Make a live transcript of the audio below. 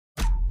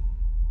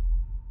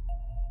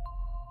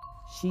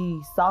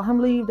She saw him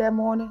leave that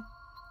morning,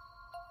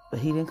 but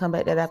he didn't come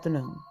back that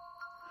afternoon.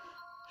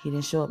 He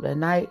didn't show up that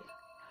night.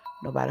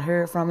 Nobody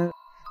heard from him.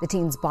 The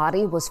teen's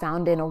body was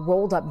found in a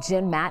rolled-up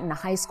gym mat in a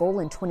high school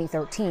in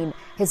 2013.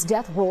 His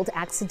death ruled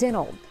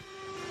accidental.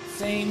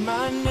 Say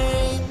my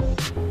name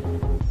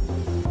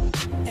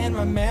and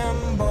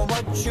remember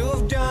what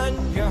you've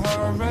done. Your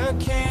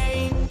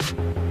hurricane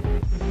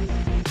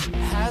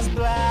has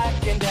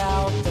blackened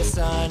out the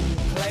sun.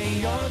 Play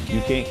your game.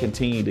 You can't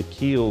continue to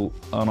kill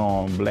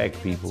unarmed black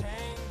people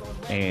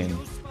and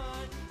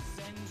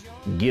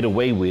get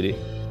away with it.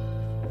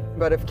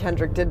 But if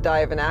Kendrick did die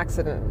of an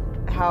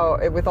accident, how,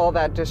 with all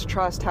that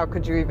distrust, how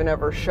could you even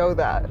ever show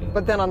that?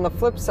 But then on the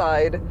flip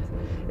side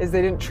is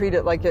they didn't treat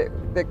it like it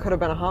could have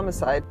been a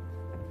homicide.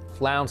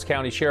 Lowndes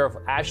County Sheriff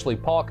Ashley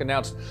Polk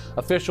announced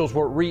officials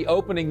were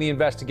reopening the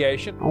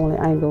investigation. Only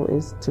angle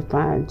is to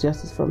find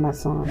justice for my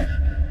son.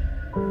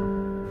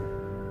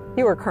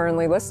 You are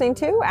currently listening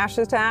to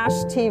Ashes to Ash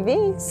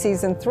TV,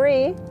 Season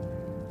 3,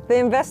 The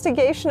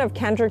Investigation of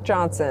Kendrick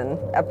Johnson,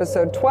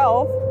 Episode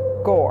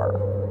 12,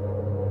 Gore.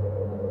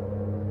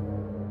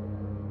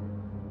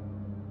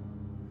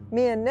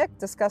 Me and Nick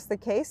discuss the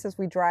case as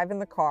we drive in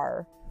the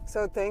car.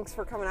 So thanks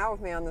for coming out with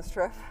me on this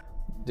trip.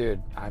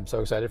 Dude, I'm so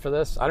excited for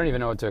this. I don't even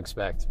know what to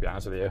expect, to be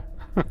honest with you.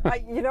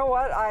 You know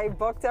what? I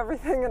booked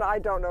everything and I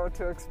don't know what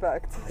to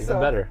expect. Even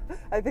better.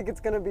 I think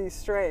it's going to be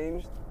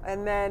strange.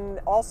 And then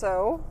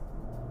also,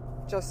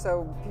 just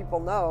so people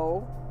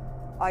know,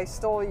 I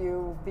stole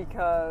you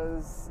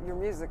because your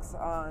music's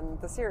on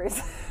the series.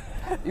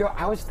 Yo,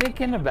 I was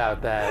thinking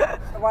about that.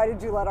 Why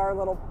did you let our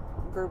little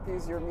group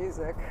use your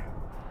music?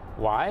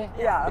 Why?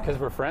 Yeah. Because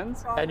we're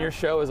friends and your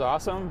show is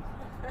awesome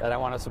and I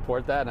want to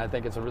support that, and I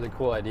think it's a really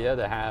cool idea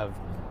to have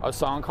a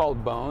song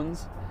called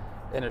Bones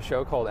in a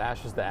show called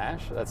Ashes to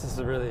Ash. That's just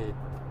a really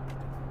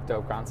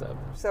dope concept.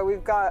 So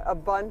we've got a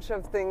bunch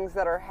of things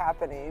that are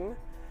happening.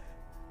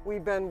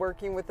 We've been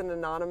working with an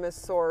anonymous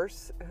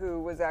source who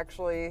was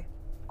actually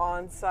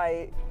on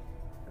site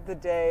the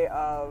day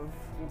of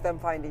them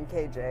finding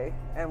KJ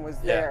and was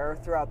there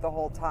throughout the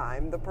whole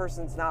time. The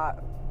person's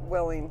not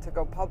willing to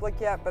go public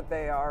yet, but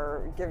they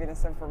are giving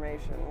us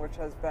information, which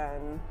has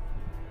been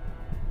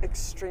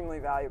extremely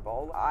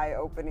valuable,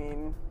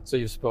 eye-opening. So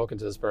you've spoken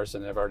to this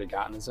person and have already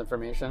gotten this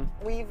information?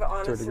 We've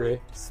honestly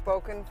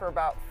spoken for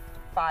about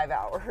 5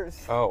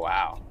 hours. Oh,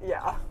 wow.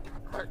 Yeah.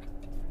 Clark.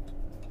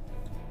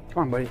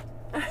 Come on, buddy.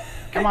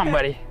 Come on,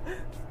 buddy.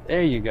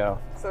 There you go.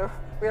 So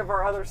we have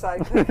our other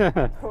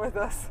sidekick with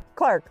us.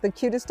 Clark, the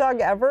cutest dog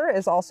ever,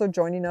 is also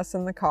joining us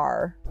in the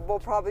car. We'll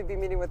probably be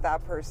meeting with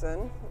that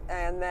person.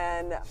 And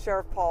then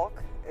Sheriff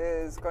Polk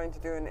is going to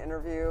do an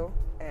interview,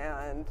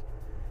 and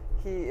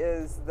he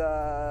is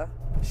the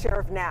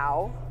sheriff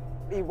now.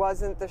 He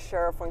wasn't the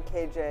sheriff when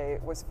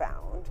KJ was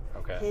found.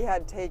 Okay. He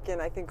had taken,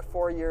 I think,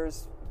 4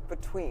 years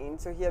between,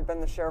 so he had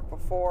been the sheriff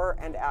before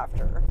and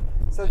after.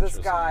 So this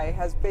guy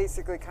has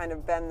basically kind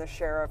of been the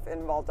sheriff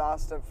in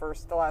Valdosta for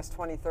the last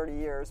 20, 30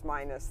 years,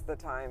 minus the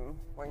time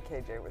when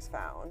KJ was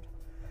found.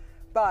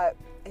 But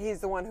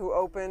he's the one who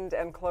opened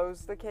and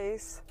closed the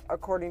case.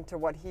 According to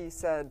what he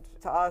said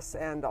to us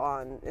and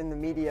in the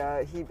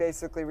media, he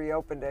basically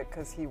reopened it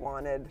because he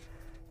wanted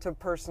to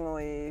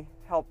personally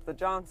help the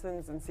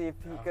Johnsons and see if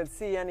he could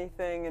see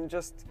anything and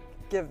just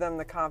give them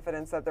the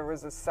confidence that there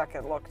was a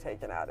second look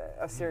taken at it,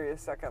 a serious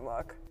second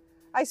look.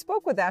 I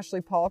spoke with Ashley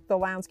Polk, the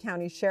Lowndes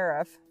County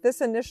Sheriff. This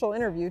initial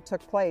interview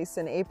took place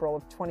in April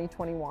of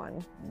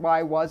 2021.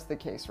 Why was the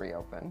case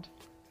reopened?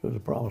 It was a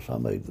promise I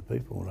made the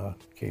people when I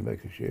came back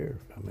as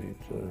sheriff. I mean,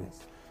 so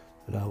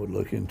that I would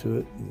look into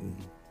it and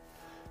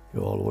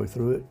go all the way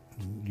through it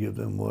and give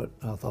them what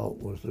I thought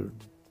was the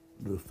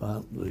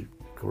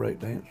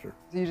correct answer.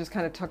 So you just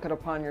kind of took it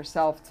upon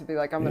yourself to be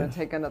like, I'm going to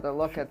take another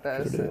look at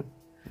this. Sure did.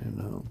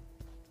 And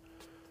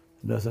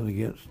nothing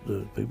against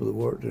the people that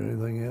worked or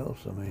anything else.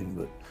 I mean,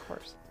 but of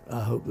course, I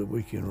hope that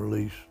we can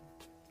release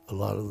a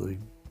lot of the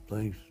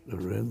things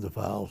that are in the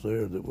files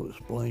there that will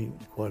explain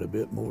quite a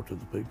bit more to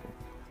the people.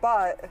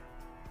 But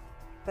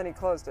then he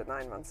closed it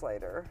 9 months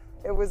later.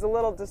 It was a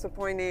little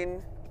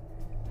disappointing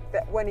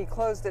that when he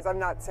closed it, I'm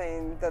not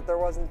saying that there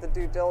wasn't the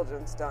due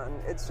diligence done.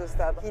 It's just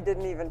that he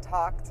didn't even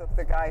talk to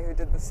the guy who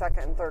did the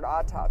second and third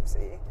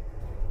autopsy.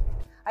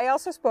 I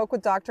also spoke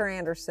with Dr.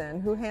 Anderson,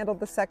 who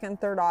handled the second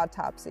and third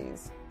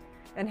autopsies.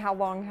 And how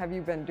long have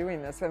you been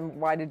doing this, and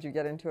why did you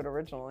get into it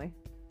originally?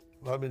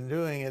 Well, I've been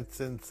doing it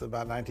since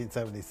about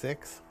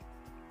 1976.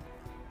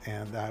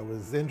 And I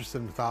was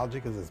interested in pathology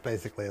because it's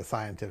basically a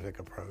scientific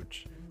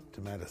approach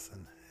to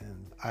medicine.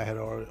 And I had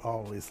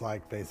always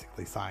liked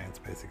basically science,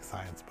 basic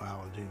science,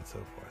 biology, and so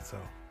forth. So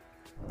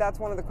that's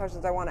one of the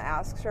questions I want to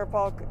ask Sheriff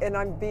Polk, and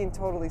I'm being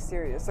totally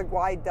serious. Like,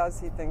 why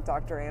does he think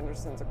Dr.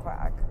 Anderson's a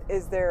quack?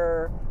 Is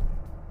there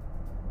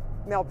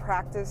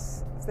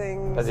malpractice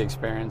things? Has he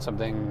experienced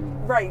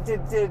something? Right.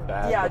 Did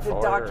Dr.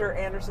 Or?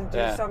 Anderson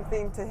do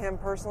something to him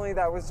personally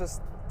that was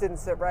just didn't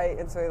sit right,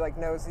 and so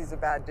he knows he's a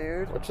bad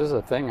dude? Which is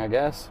a thing, I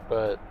guess,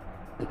 but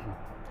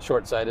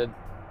short-sighted.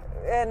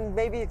 and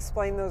maybe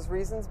explain those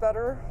reasons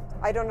better.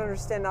 I don't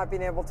understand not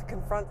being able to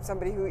confront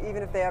somebody who,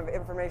 even if they have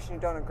information you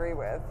don't agree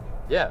with.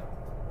 Yeah.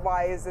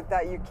 Why is it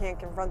that you can't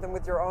confront them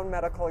with your own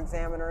medical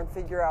examiner and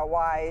figure out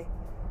why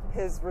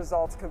his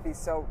results could be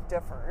so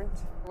different?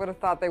 I would have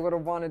thought they would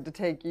have wanted to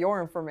take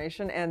your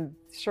information and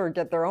sure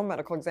get their own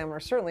medical examiner,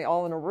 certainly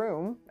all in a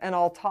room, and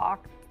all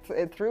talk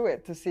through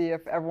it to see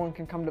if everyone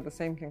can come to the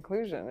same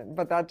conclusion.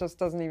 But that just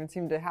doesn't even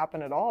seem to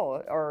happen at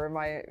all, or am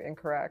I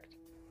incorrect?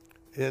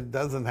 It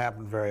doesn't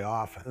happen very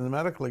often. And the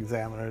medical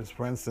examiners,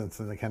 for instance,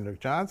 in the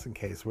Kendrick Johnson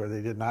case, where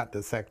they did not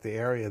dissect the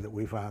area that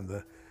we found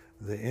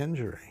the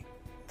injury,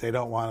 they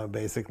don't want to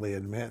basically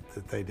admit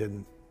that they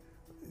didn't,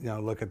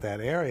 look at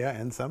that area.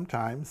 And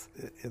sometimes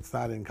it's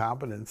not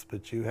incompetence,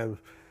 but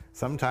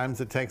sometimes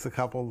it takes a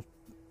couple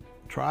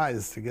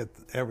tries to get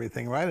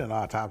everything right in an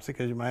autopsy,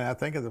 because you might not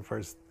think of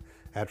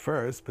at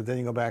first, but then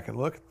you go back and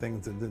look at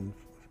things that didn't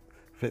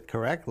fit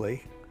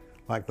correctly,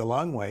 like the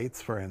lung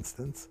weights, for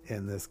instance,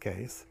 in this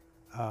case.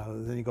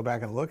 Then you go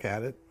back and look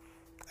at it,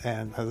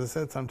 and as I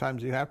said,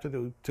 sometimes you have to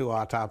do 2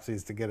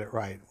 autopsies to get it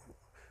right.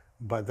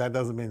 But that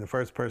doesn't mean the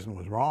first person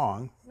was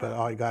wrong, but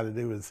all you got to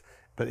do is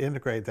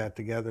integrate that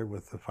together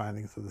with the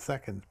findings of the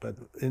second. But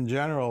in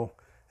general,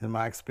 in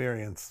my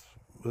experience,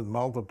 with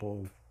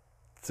multiple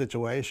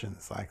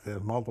situations like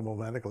there's multiple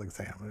medical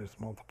examiners,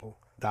 multiple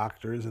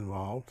doctors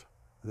involved,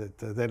 that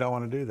they don't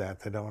want to do that.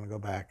 They don't want to go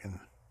back and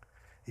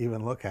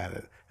even look at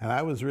it. And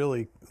I was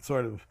really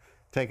sort of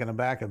taken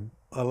aback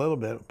a little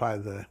bit by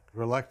the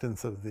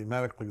reluctance of the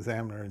medical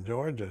examiner in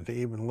Georgia to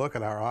even look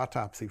at our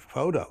autopsy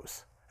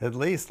photos. At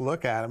least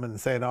look at them and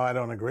say, no, I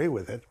don't agree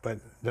with it, but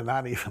to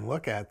not even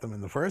look at them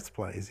in the first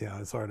place,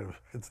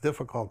 it's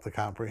difficult to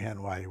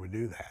comprehend why you would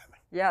do that.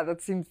 Yeah,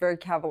 that seems very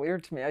cavalier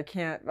to me. I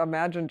can't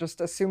imagine just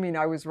assuming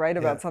I was right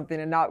about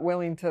something and not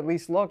willing to at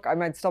least look. I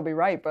might still be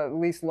right, but at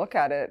least look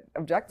at it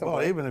objectively.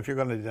 Well, even if you're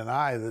going to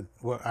deny that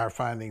what our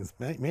findings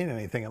mean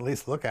anything, at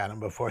least look at them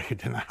before you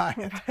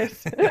deny it.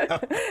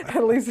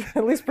 At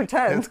least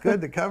pretend. It's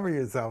good to cover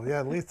yourself. Yeah,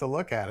 at least to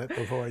look at it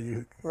before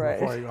you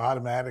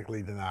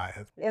automatically deny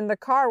it. In the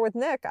car with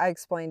Nick, I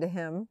explained to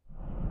him,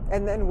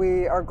 and then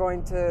we are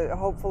going to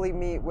hopefully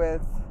meet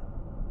with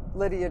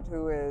Lydia,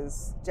 who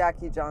is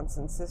Jackie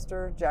Johnson's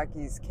sister,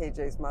 Jackie's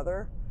KJ's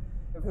mother,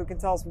 who can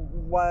tell us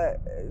what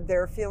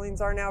their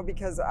feelings are now,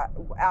 because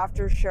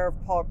after Sheriff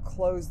Polk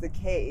closed the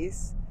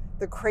case,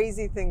 the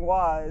crazy thing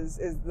is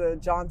the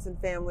Johnson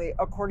family,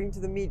 according to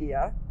the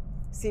media,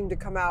 seemed to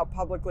come out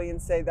publicly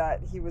and say that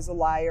he was a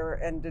liar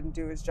and didn't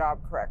do his job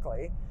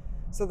correctly.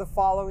 So the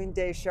following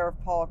day, Sheriff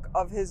Polk,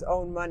 of his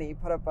own money,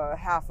 put up a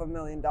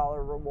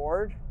 $500,000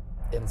 reward.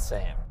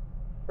 Insane.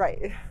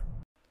 Right.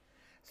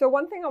 So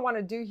one thing I want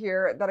to do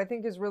here that I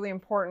think is really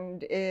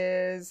important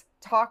is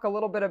talk a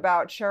little bit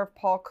about Sheriff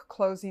Polk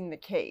closing the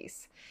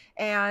case.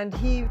 And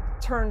he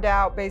turned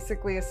out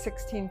basically a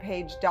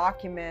 16-page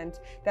document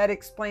that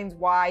explains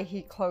why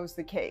he closed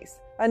the case.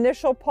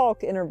 Initial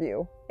Polk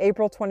interview,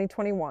 April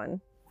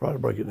 2021. Try to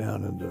break it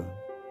down into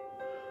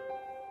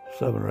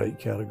 7 or 8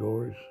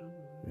 categories,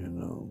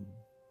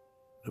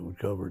 that would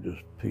cover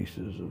just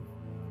pieces of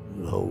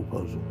the whole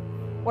puzzle.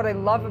 What I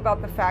love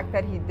about the fact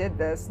that he did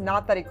this,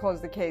 not that he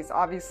closed the case,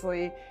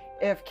 obviously,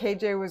 if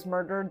KJ was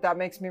murdered, that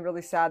makes me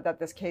really sad that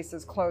this case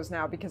is closed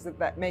now, because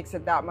that makes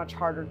it that much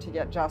harder to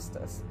get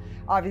justice.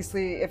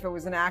 Obviously, if it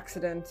was an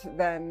accident,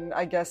 then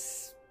I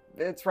guess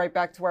it's right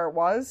back to where it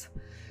was.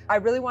 I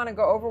really want to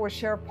go over what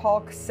Sheriff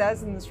Polk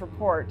says in this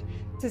report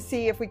to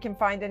see if we can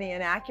find any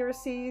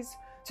inaccuracies,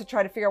 to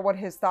try to figure out what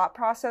his thought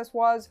process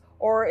was,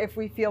 or if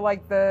we feel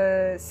like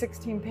the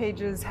 16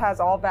 pages has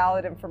all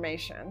valid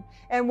information.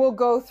 And we'll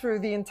go through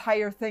the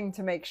entire thing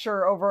to make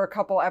sure over a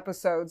couple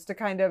episodes to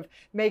kind of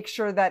make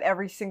sure that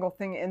every single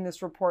thing in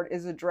this report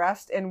is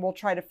addressed, and we'll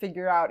try to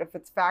figure out if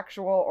it's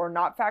factual or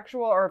not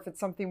factual, or if it's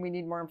something we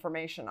need more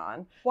information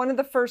on. One of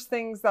the first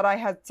things that I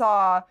had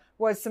saw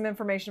was some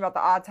information about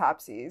the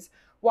autopsies.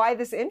 Why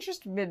this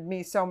interested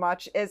me so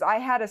much is I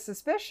had a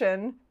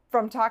suspicion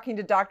from talking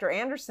to Dr.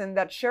 Anderson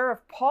that Sheriff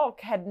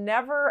Polk had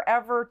never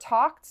ever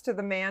talked to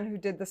the man who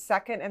did the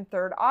 2nd and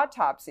 3rd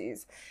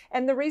autopsies.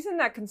 And the reason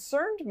that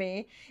concerned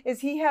me is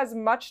he has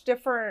much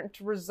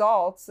different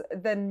results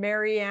than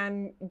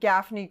Marianne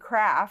Gaffney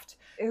Kraft,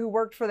 who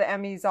worked for the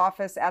ME's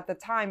office at the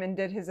time and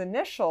did his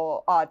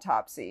initial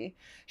autopsy.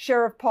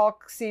 Sheriff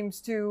Polk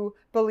seems to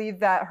believe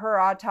that her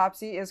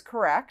autopsy is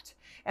correct,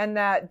 and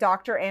that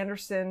Dr.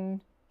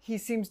 Anderson, he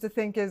seems to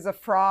think, is a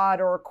fraud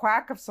or a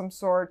quack of some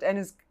sort, and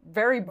is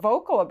very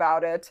vocal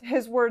about it.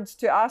 His words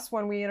to us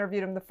when we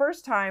interviewed him the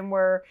first time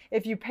were,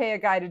 if you pay a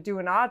guy to do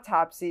an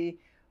autopsy,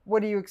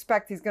 what do you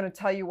expect? He's going to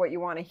tell you what you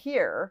want to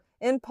hear.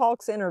 In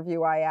Polk's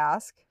interview, I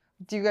ask,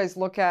 do you guys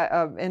look at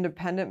an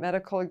independent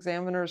medical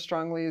examiner as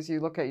strongly as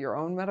you look at your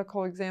own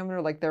medical examiner,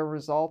 like their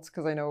results?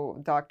 Because I know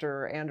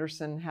Dr.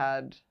 Anderson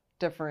had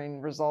differing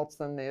results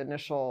than the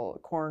initial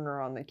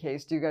coroner on the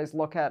case. Do you guys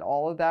look at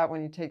all of that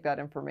when you take that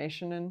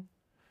information in?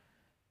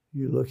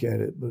 You look at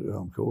it, but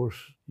of course,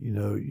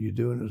 you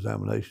do an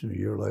examination a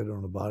year later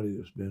on a body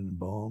that's been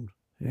embalmed.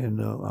 And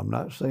I'm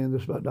not saying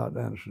this about Dr.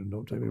 Anderson,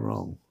 don't take me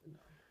wrong.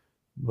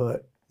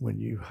 But when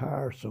you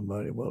hire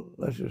somebody, well,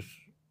 I'll just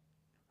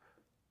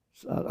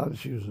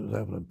use an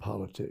example in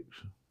politics.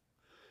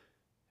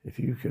 If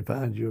you can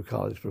find you a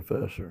college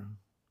professor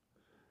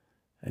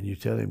and you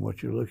tell him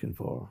what you're looking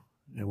for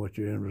and what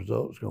your end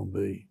result's going to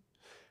be,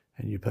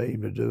 and you pay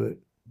him to do it,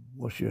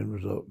 what's your end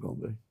result going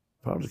to be?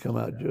 Probably come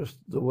out just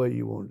the way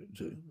you want it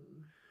to.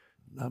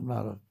 I'm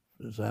not an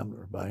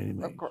examiner by any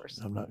means. Of course.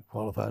 I'm not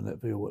qualified in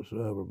that field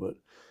whatsoever, but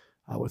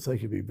I would think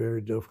it'd be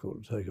very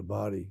difficult to take a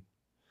body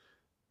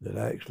that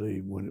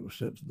actually, when it was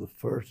sent to the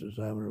first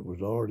examiner,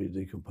 was already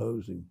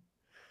decomposing.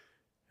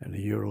 And a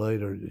year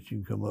later, that you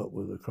can come up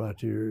with a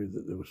criteria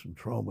that there was some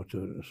trauma to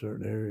it in a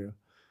certain area,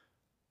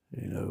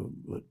 you know,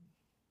 but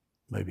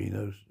maybe he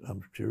knows,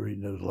 I'm sure he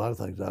knows a lot of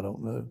things I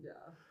don't know. Yeah.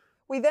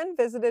 We then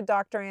visited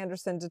Dr.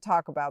 Anderson to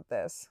talk about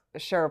this.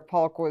 Sheriff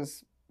Polk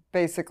was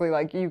basically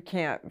like, you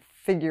can't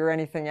figure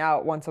anything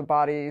out once a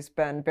body's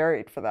been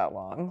buried for that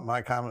long.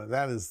 My comment to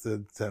that is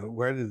that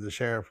where did the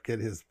sheriff get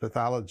his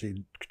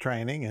pathology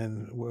training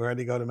and where did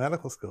he go to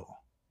medical school?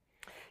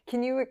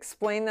 Can you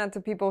explain that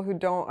to people who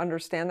don't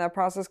understand that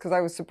process? Because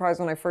I was surprised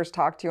when I first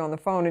talked to you on the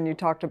phone and you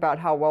talked about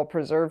how well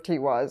preserved he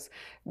was.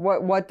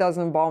 What does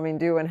embalming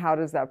do and how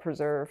does that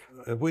preserve?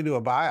 If we do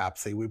a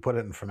biopsy, we put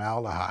it in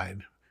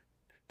formaldehyde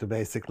to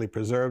basically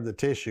preserve the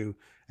tissue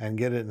and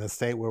get it in a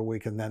state where we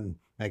can then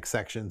make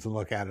sections and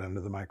look at it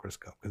under the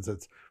microscope, because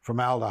it's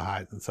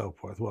formaldehyde and so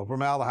forth. Well,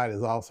 formaldehyde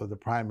is also the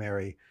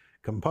primary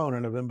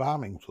component of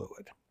embalming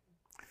fluid.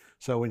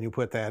 So when you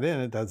put that in,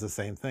 it does the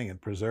same thing.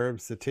 It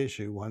preserves the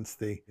tissue once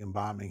the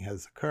embalming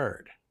has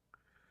occurred.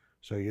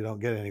 So you don't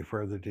get any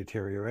further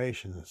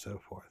deterioration and so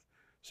forth.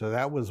 So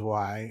that was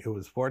why it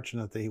was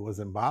fortunate that he was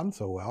embalmed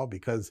so well,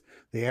 because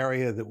the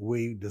area that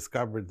we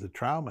discovered the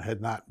trauma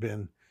had not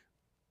been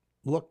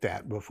looked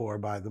at before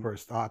by the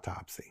first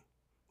autopsy.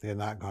 They had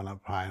not gone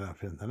up high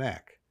enough in the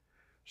neck.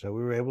 So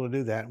we were able to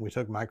do that, and we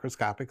took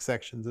microscopic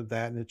sections of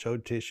that, and it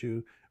showed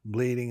tissue,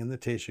 bleeding in the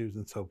tissues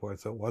and so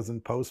forth. So it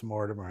wasn't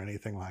post-mortem or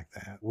anything like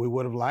that. We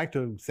would have liked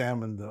to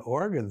examine the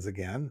organs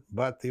again,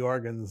 but the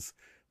organs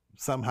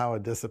somehow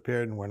had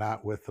disappeared and were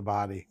not with the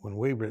body when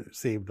we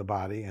received the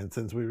body. And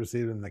since we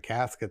received it in the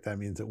casket, that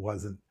means it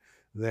wasn't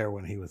there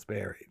when he was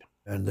buried.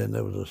 And then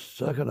there was a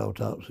second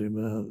autopsy.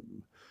 Man,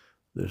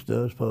 this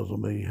does puzzle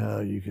me, how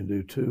you can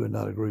do two and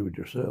not agree with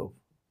yourself.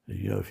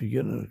 You know, if you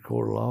get in a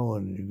court of law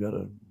and you've got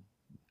a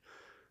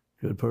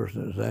good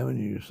person to examine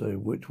you, you say,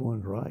 which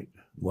one's right?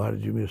 Why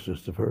did you miss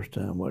this the first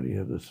time? Why do you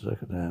have this the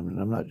second time?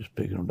 And I'm not just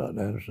picking on Dr.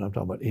 Anderson, I'm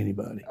talking about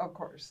anybody. Of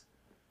course,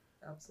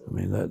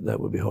 absolutely. I mean, that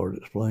would be hard to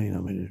explain. I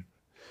mean,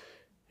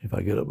 if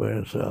I get up there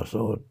and say I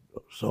saw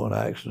an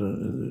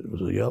accident and it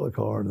was a yellow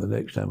car and the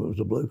next time it was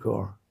a blue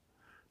car,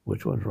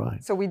 which one's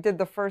right? So we did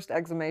the first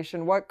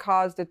exhumation. What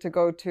caused it to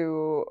go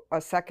to a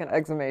second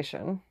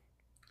exhumation?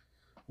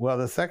 Well,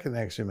 the second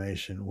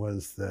exhumation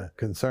was the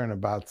concern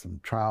about some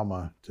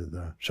trauma to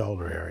the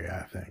shoulder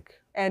area, I think.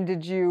 And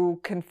did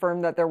you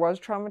confirm that there was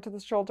trauma to the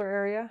shoulder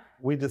area?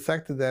 We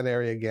dissected that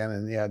area again,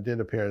 and yeah, it did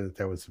appear that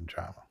there was some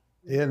trauma.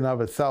 In and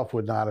of itself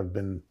would not have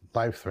been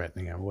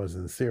life-threatening. It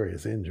wasn't a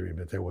serious injury,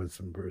 but there was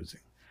some bruising.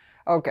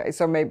 Okay,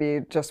 so maybe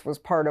it just was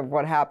part of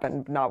what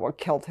happened, not what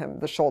killed him,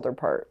 the shoulder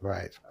part.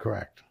 Right,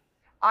 correct.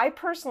 I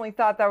personally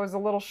thought that was a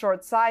little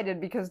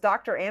short-sighted because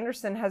Dr.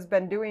 Anderson has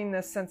been doing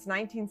this since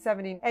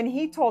 1970, and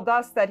he told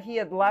us that he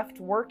had left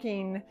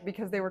working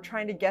because they were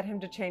trying to get him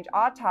to change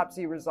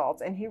autopsy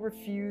results, and he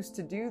refused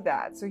to do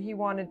that. So he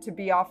wanted to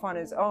be off on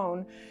his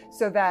own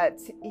so that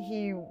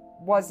he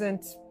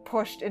wasn't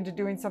pushed into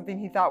doing something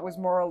he thought was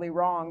morally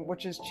wrong,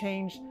 which is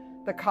change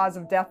the cause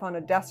of death on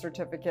a death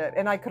certificate.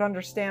 And I could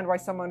understand why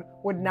someone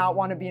would not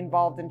want to be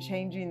involved in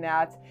changing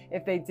that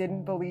if they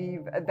didn't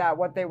believe that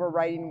what they were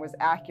writing was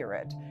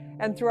accurate.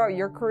 And throughout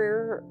your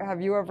career,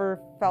 have you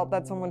ever felt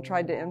that someone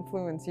tried to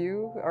influence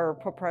you or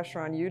put pressure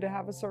on you to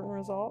have a certain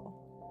result?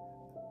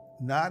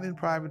 Not in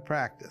private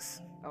practice.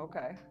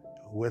 Okay.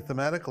 With the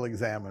medical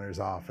examiner's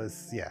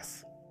office,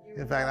 yes.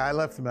 In fact, I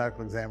left the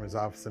medical examiner's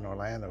office in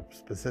Orlando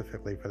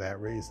specifically for that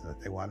reason, that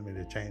they wanted me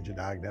to change a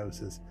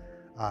diagnosis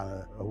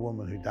on a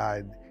woman who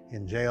died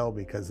in jail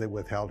because they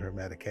withheld her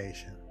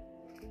medication.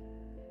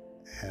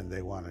 And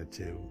they wanted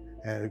to,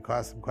 and it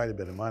cost them quite a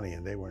bit of money,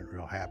 and they weren't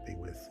real happy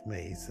with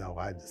me, so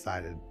I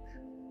decided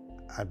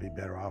I'd be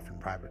better off in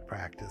private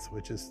practice,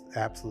 which is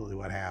absolutely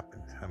what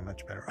happened. I'm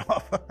much better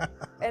off.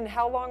 And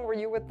how long were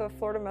you with the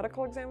Florida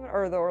Medical Examiner,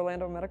 or the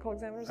Orlando Medical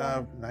Examiner's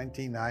office?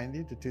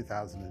 1990 to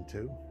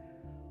 2002.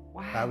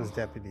 Wow. I was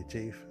deputy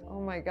chief.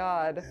 Oh my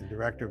God. And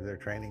director of their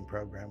training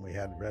program. We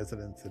had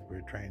residents that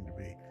were trained to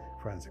be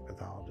forensic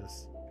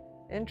pathologists.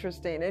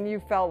 Interesting. And you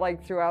felt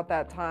like throughout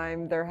that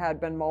time there had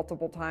been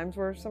multiple times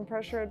where some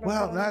pressure had been put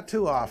on? Not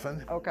too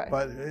often. Okay.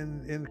 But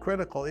in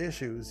critical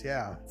issues,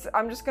 yeah. So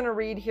I'm just going to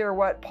read here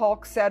what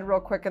Polk said real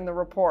quick in the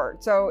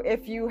report. So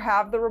if you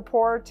have the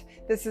report,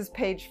 this is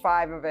page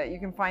 5 of it. You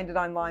can find it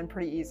online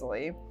pretty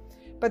easily.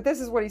 But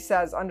this is what he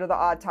says under the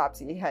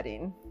autopsy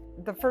heading.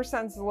 The first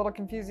sentence is a little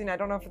confusing. I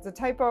don't know if it's a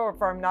typo or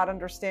if I'm not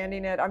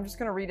understanding it. I'm just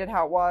going to read it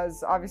how it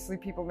was. Obviously,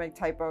 people make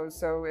typos,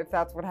 so if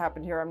that's what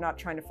happened here, I'm not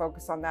trying to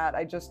focus on that.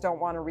 I just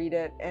don't want to read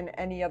it in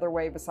any other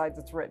way besides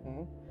it's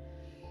written.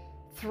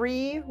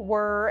 3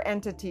 were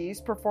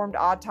entities performed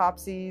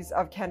autopsies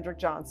of Kendrick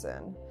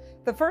Johnson.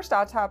 The first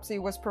autopsy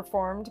was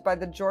performed by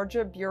the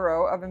Georgia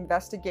Bureau of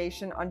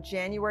Investigation on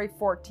January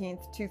 14,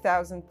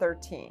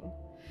 2013,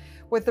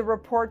 with the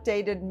report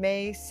dated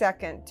May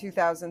 2,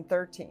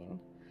 2013.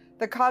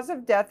 The cause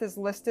of death is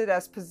listed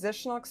as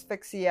positional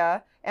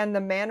asphyxia, and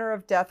the manner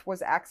of death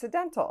was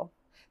accidental.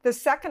 The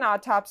second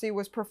autopsy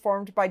was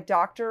performed by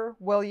Dr.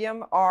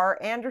 William R.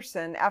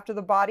 Anderson after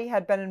the body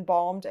had been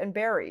embalmed and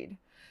buried.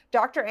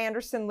 Dr.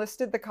 Anderson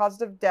listed the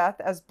cause of death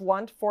as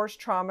blunt force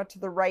trauma to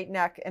the right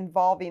neck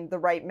involving the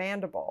right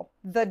mandible.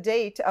 The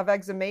date of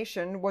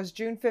exhumation was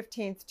June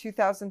 15,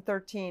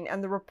 2013,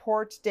 and the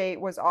report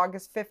date was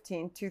August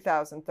 15,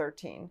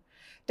 2013.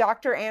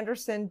 Dr.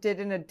 Anderson did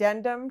an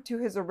addendum to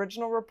his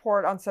original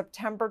report on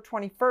September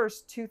 21,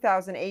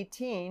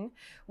 2018,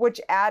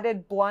 which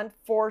added blunt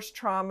force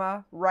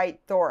trauma, right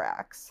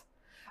thorax.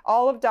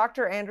 All of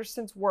Dr.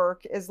 Anderson's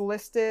work is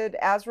listed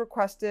as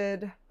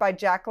requested by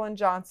Jacqueline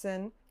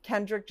Johnson,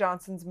 Kendrick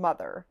Johnson's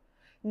mother.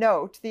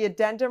 Note, the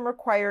addendum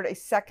required a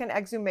second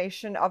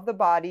exhumation of the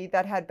body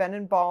that had been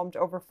embalmed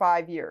over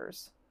 5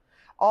 years.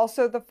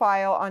 Also, the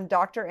file on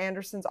Dr.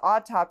 Anderson's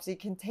autopsy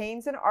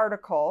contains an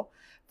article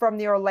from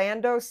the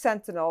Orlando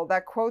Sentinel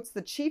that quotes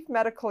the chief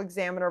medical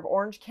examiner of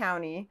Orange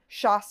County,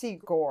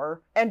 Shasi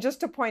Gore. And just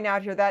to point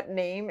out here, that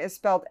name is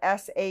spelled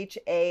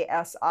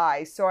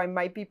S-H-A-S-I, so I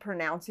might be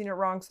pronouncing it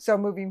wrong. So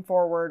moving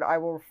forward, I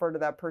will refer to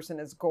that person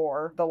as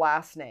Gore, the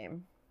last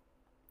name.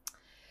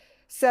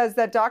 Says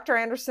that Dr.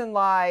 Anderson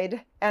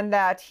lied and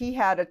that he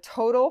had a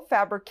total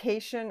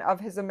fabrication of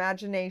his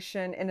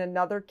imagination in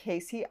another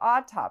case he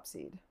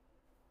autopsied.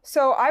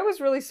 So I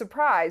was really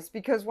surprised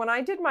because when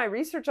I did my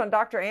research on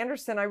Dr.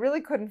 Anderson, I really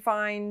couldn't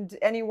find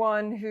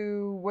anyone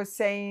who was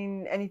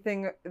saying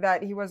anything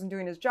that he wasn't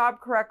doing his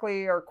job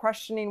correctly or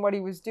questioning what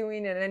he was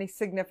doing in any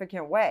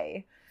significant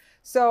way.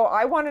 So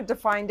I wanted to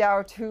find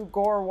out who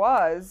Gore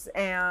was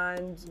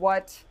and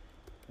what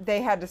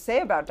they had to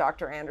say about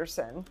Dr.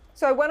 Anderson.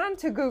 So I went on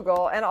to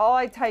Google and all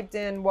I typed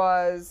in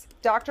was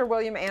Dr.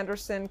 William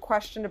Anderson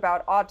questioned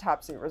about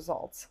autopsy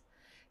results.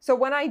 So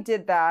when I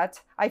did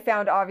that, I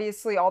found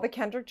obviously all the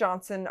Kendrick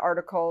Johnson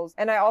articles,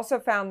 and I also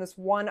found this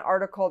one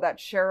article that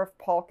Sheriff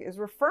Polk is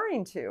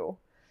referring to.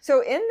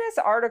 So in this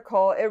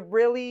article, it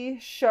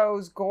really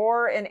shows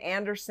Gore and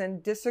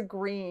Anderson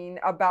disagreeing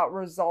about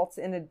results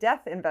in a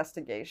death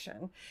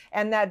investigation.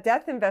 And that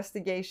death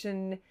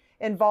investigation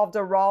involved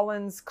a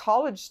Rollins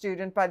College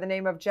student by the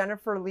name of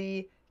Jennifer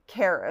Lee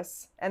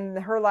Karis, and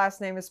her last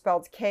name is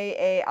spelled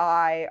K-A-I-R-I-S,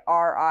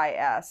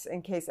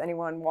 in case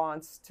anyone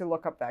wants to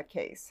look up that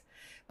case.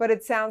 But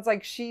it sounds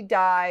like she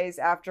dies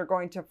after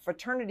going to a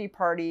fraternity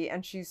party,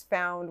 and she's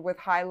found with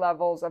high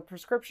levels of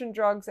prescription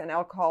drugs and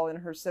alcohol in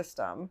her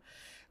system.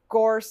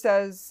 Gore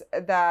says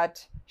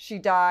that she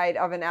died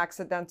of an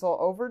accidental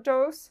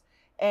overdose,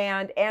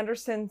 and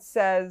Anderson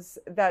says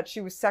that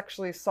she was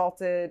sexually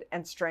assaulted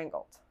and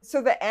strangled.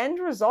 So the end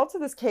result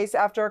of this case,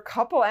 after a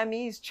couple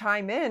MEs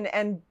chime in,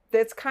 and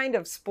it's kind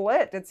of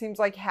split. It seems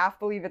like half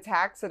believe it's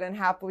accident,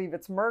 half believe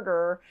it's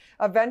murder.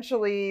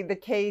 Eventually, the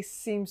case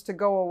seems to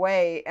go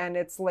away and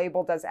it's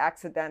labeled as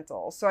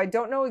accidental. So I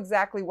don't know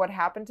exactly what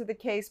happened to the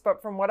case,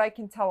 but from what I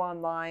can tell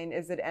online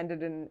is it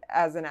ended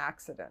as an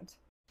accident.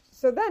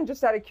 So then,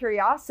 just out of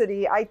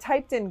curiosity, I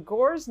typed in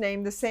Gore's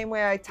name the same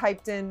way I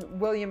typed in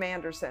William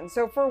Anderson.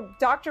 So for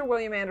Dr.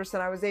 William Anderson,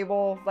 I was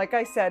able, like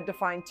I said, to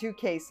find 2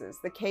 cases,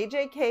 the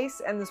KJ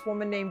case and this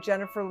woman named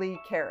Jennifer Lee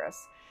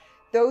Karis.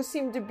 Those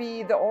seem to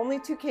be the only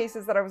 2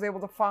 cases that I was able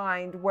to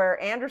find where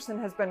Anderson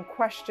has been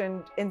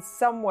questioned in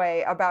some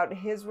way about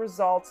his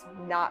results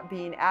not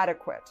being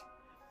adequate.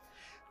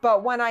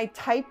 But when I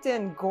typed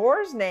in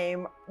Gore's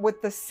name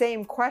with the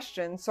same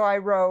question, so I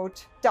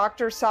wrote,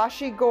 Dr.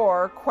 Sashi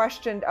Gore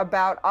questioned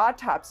about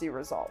autopsy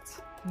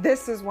results.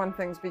 This is when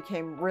things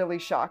became really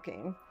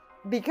shocking.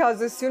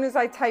 Because as soon as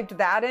I typed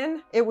that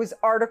in, it was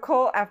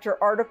article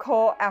after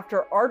article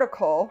after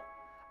article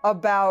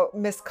about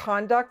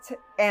misconduct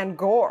and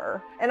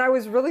Gore. And I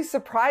was really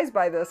surprised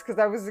by this because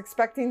I was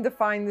expecting to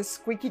find this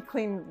squeaky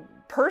clean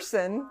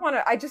person.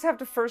 I just have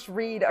to first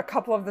read a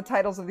couple of the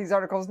titles of these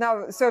articles.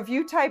 Now, so if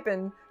you type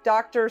in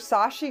Dr.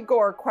 Sashi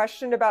Gore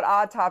questioned about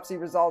autopsy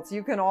results,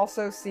 you can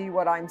also see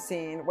what I'm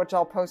seeing, which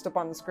I'll post up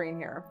on the screen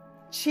here.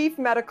 Chief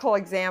medical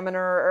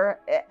examiner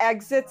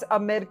exits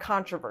amid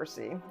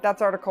controversy.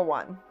 That's article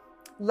 1.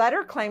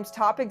 Letter claims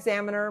top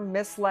examiner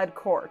misled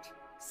court.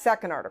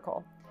 Second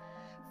article.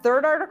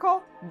 Third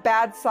article,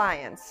 bad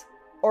science,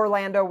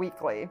 Orlando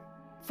Weekly.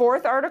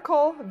 Fourth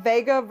article,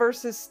 Vega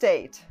versus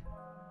State.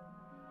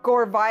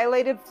 Gore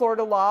violated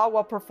Florida law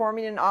while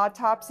performing an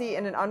autopsy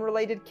in an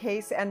unrelated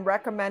case and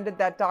recommended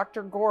that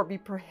Dr. Gore be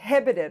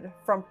prohibited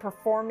from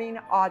performing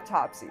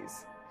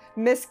autopsies.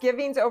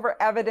 Misgivings over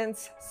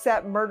evidence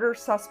set murder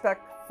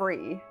suspect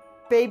free.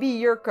 Baby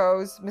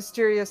Yurko's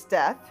mysterious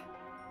death.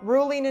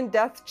 ruling in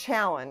death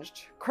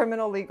challenged,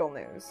 criminal legal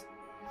news.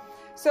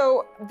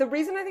 So the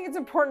reason I think it's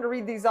important to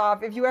read these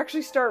off, if you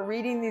actually start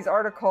reading these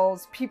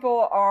articles,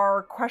 people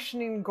are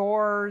questioning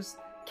Gore's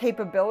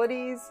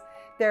capabilities.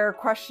 They're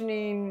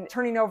questioning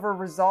turning over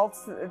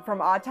results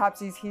from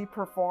autopsies he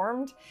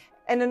performed.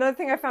 And another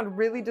thing I found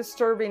really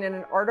disturbing in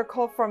an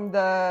article from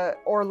the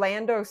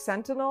Orlando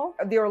Sentinel.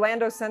 The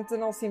Orlando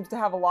Sentinel seems to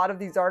have a lot of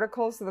these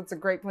articles, so that's a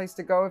great place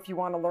to go if you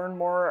want to learn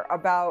more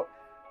about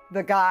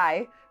the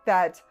guy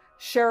that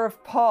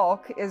Sheriff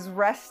Polk is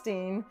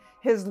resting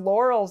his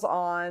laurels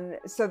on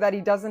so that he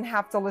doesn't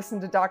have to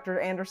listen to Dr.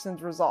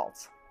 Anderson's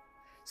results.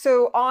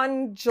 So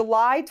on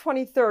July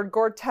 23rd,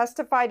 Gore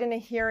testified in a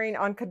hearing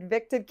on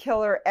convicted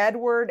killer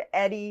Edward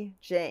Eddie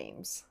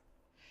James.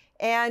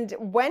 And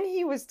when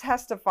he was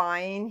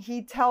testifying,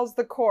 he tells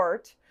the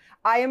court,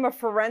 "I am a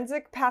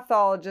forensic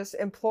pathologist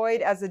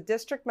employed as a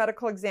district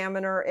medical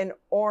examiner in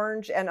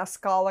Orange and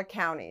Escala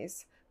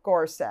counties,"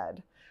 Gore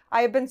said.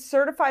 "I have been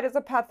certified as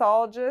a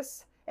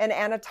pathologist in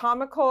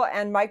anatomical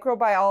and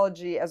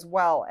microbiology as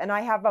well, and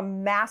I have a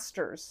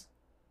master's."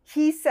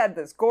 He said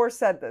this, Gore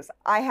said this,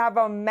 "I have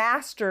a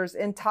master's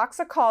in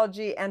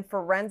toxicology and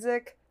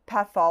forensic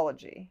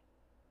pathology."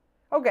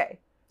 Okay,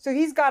 so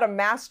he's got a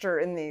master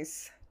in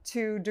these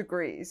 2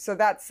 degrees. So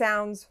that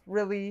sounds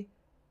really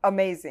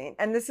amazing.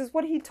 And this is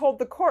what he told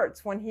the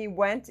courts when he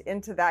went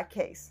into that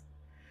case.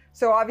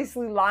 So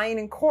obviously lying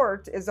in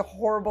court is a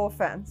horrible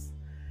offense,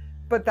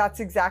 but that's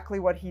exactly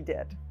what he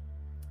did.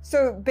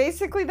 So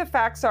basically the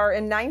facts are,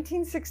 in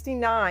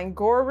 1969,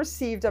 Gore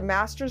received a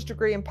master's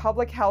degree in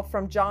public health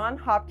from Johns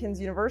Hopkins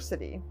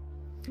University.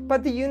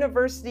 But the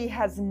university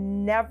has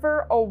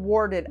never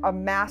awarded a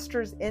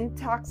master's in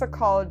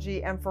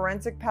toxicology and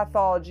forensic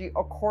pathology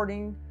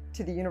according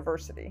to the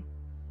university.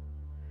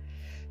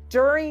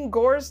 During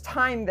Gore's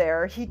time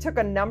there, he took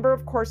a number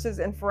of courses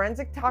in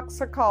forensic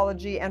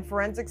toxicology and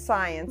forensic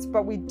science,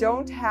 but we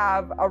don't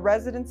have a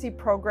residency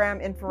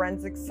program in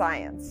forensic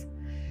science.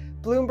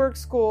 Bloomberg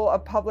School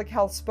of Public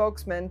Health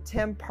spokesman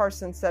Tim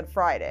Parsons said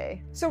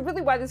Friday. So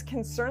really why this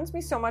concerns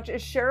me so much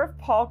is Sheriff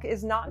Polk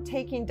is not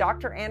taking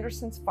Dr.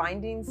 Anderson's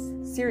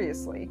findings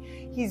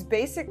seriously. He's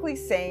basically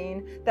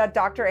saying that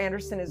Dr.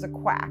 Anderson is a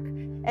quack,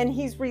 and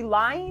he's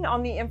relying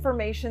on the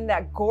information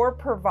that Gore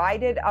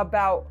provided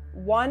about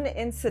one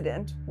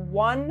incident,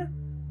 one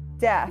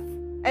death.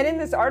 And in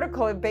this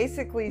article, it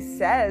basically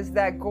says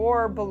that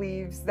Gore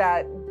believes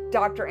that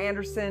Dr.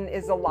 Anderson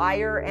is a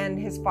liar and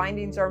his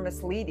findings are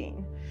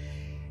misleading.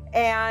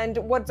 And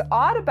what's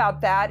odd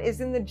about that is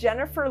in the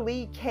Jennifer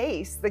Lee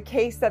case, the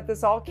case that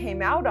this all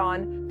came out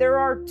on, there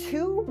are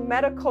 2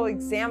 medical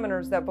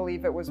examiners that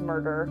believe it was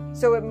murder.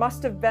 So it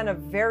must have been a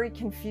very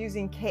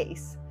confusing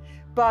case.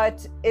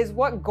 But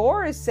what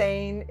Gore is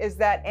saying is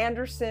that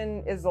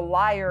Anderson is a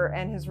liar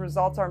and his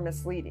results are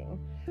misleading.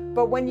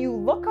 But when you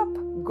look up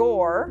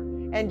Gore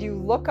and you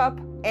look up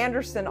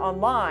Anderson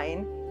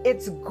online,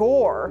 it's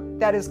Gore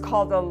that is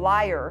called a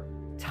liar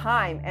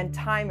time and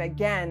time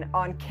again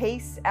on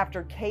case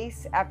after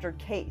case after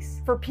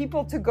case. For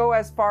people to go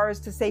as far as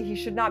to say he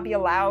should not be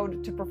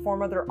allowed to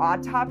perform other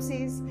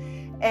autopsies,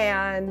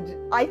 and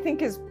I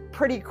think is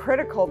pretty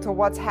critical to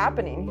what's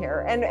happening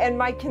here. And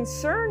my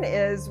concern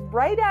is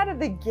right out of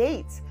the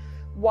gate,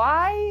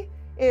 why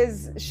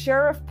is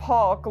Sheriff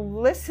Polk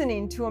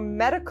listening to a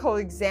medical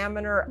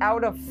examiner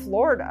out of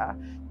Florida?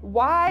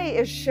 Why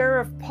is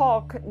Sheriff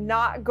Polk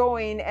not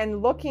going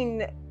and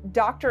looking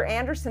Dr.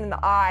 Anderson in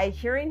the eye,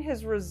 hearing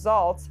his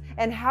results,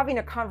 and having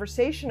a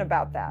conversation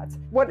about that?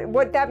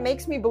 What that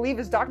makes me believe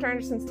is Dr.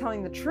 Anderson's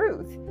telling the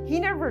truth. He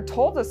never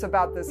told us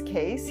about this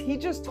case. He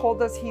just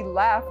told us he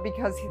left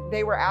because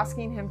they were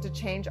asking him to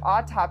change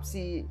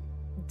autopsy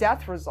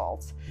death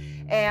results.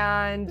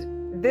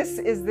 And this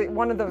is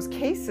one of those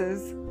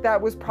cases that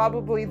was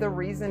probably the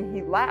reason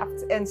he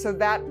left. And so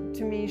that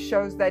to me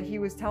shows that he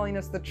was telling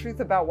us the truth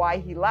about why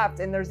he left.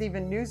 And there's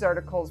even news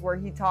articles where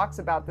he talks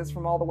about this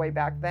from all the way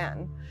back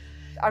then.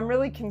 I'm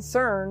really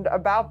concerned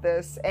about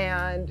this,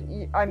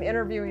 and I'm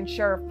interviewing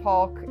Sheriff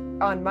Polk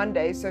on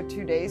Monday, so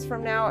 2 days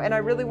from now, and I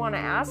really want to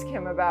ask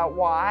him about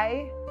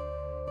why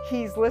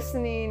he's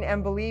listening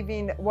and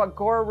believing what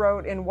Gore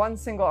wrote in one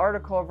single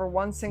article over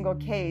one single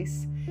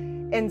case,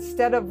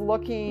 instead of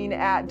looking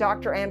at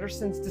Dr.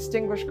 Anderson's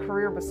distinguished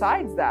career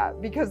besides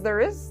that, because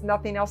there is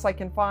nothing else I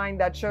can find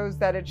that shows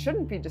that it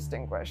shouldn't be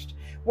distinguished.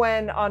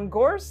 When on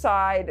Gore's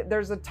side,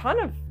 there's a ton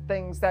of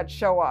things that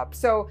show up.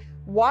 So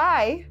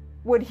why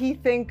would he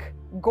think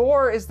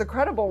Gore is the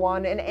credible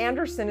one and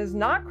Anderson is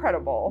not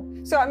credible?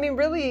 So, I mean,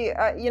 really,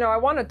 I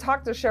want to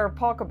talk to Sheriff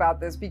Polk about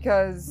this,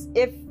 because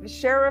if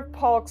Sheriff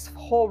Polk's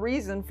whole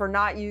reason for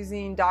not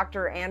using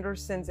Dr.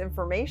 Anderson's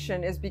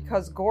information is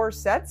because Gore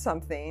said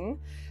something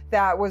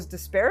that was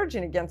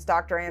disparaging against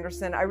Dr.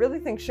 Anderson, I really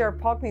think Sheriff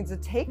Polk needs to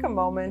take a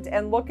moment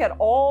and look at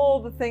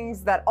all the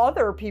things that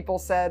other people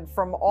said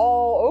from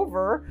all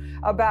over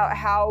about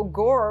how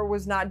Gore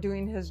was not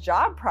doing his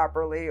job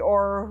properly,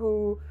 or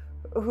who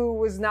who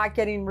was not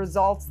getting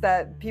results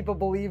that people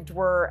believed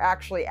were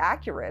actually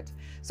accurate.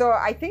 So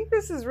I think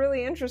this is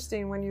really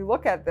interesting when you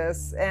look at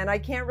this, and I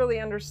can't really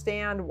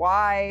understand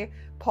why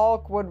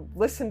Polk would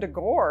listen to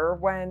Gore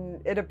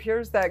when it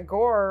appears that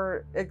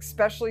Gore,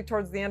 especially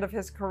towards the end of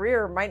his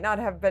career, might not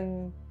have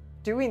been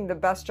doing the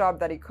best job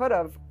that he could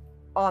have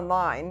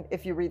online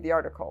if you read the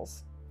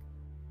articles.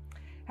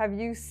 Have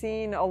you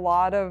seen a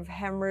lot of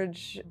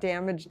hemorrhage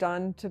damage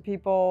done to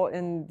people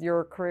in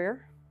your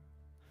career?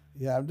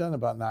 Yeah, I've done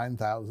about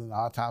 9,000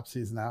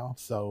 autopsies now.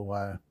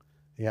 So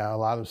yeah, a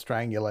lot of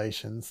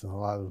strangulations and a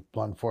lot of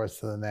blunt force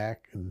to the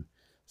neck and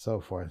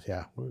so forth.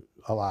 Yeah,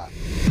 a lot.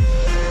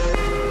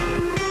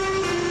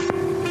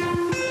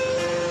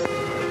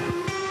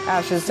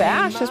 Ashes to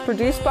Ash is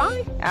produced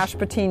by Ash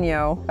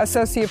Patino.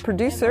 Associate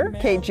producer,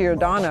 Kate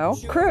Giordano.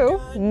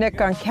 Crew, Nick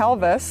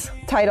Goncalves.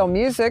 Title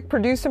music,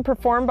 produced and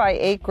performed by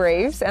 8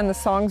 Graves, and the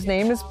song's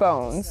name is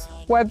Bones.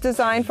 Web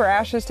design for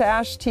Ashes to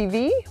Ash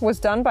TV was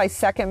done by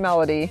Second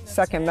Melody,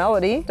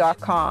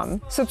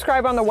 secondmelody.com.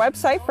 Subscribe on the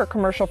website for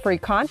commercial-free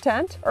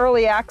content,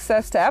 early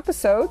access to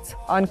episodes,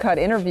 uncut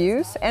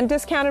interviews, and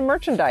discounted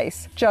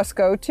merchandise. Just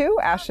go to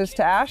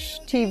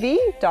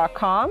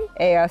ashesToAshTV.com,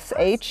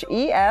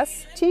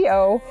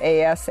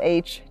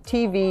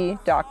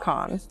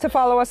 ASHESTOASHTV.com. To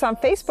follow us on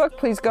Facebook,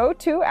 please go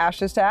to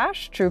Ashes to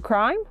Ash True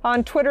Crime,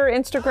 on Twitter,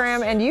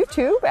 Instagram, and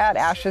YouTube at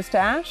Ashes to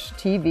Ash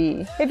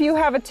TV. If you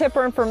have a tip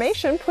or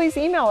information, please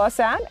email us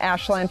at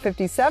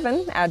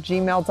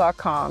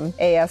ashland57@gmail.com,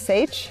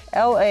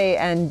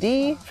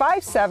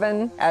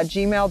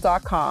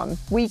 ASHLAND57@gmail.com.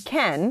 We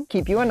can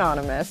keep you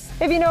anonymous.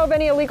 If you know of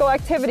any illegal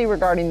activity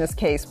regarding this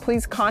case,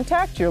 please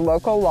contact your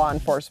local law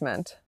enforcement.